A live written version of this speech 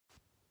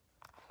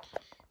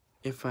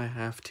if I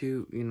have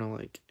to, you know,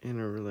 like in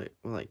a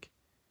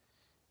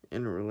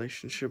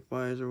relationship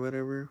wise or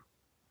whatever.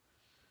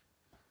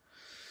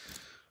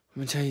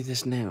 I'm gonna tell you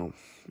this now.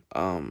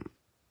 Um,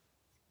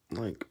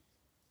 like,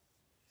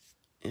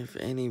 if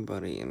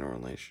anybody in a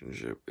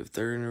relationship, if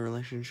they're in a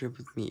relationship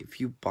with me, if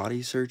you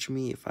body search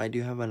me, if I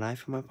do have a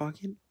knife in my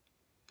pocket,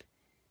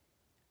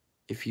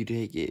 if you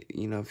take it,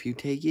 you know, if you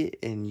take it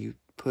and you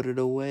put it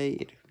away,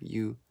 and if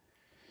you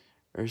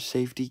are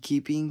safety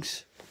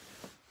keepings,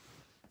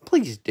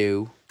 please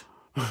do.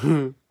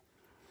 Because,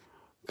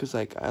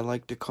 like, I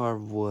like to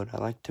carve wood, I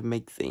like to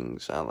make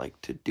things, I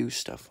like to do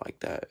stuff like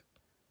that.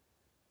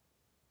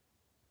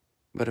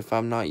 But if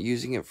I'm not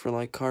using it for,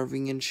 like,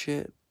 carving and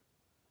shit,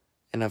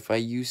 and if I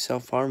use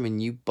self-harm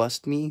and you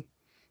bust me,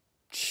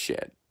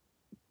 shit,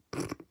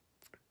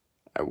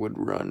 I would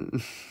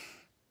run.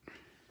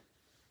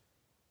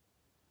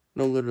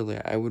 No, literally,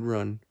 I would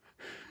run.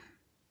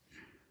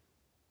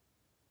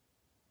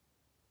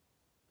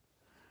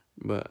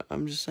 But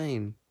I'm just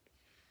saying,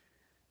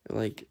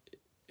 like,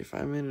 if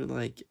I'm in,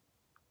 like,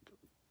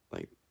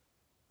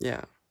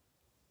 yeah.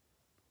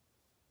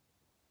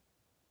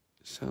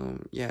 So,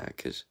 yeah,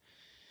 because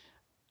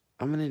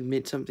I'm gonna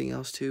admit something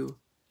else, too.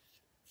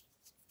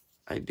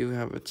 I do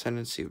have a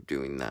tendency of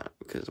doing that,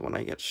 because when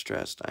I get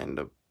stressed, I end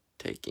up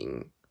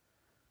taking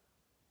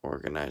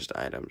organized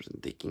items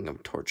and thinking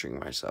of torturing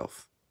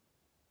myself.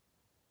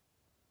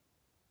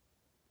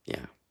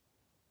 Yeah,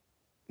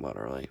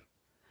 literally.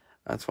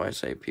 That's why I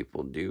say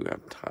people do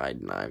have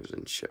tied knives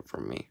and shit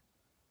from me.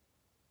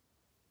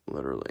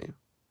 Literally.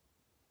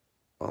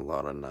 A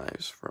lot of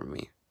knives from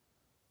me.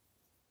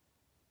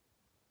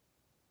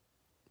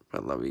 I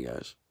love you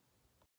guys.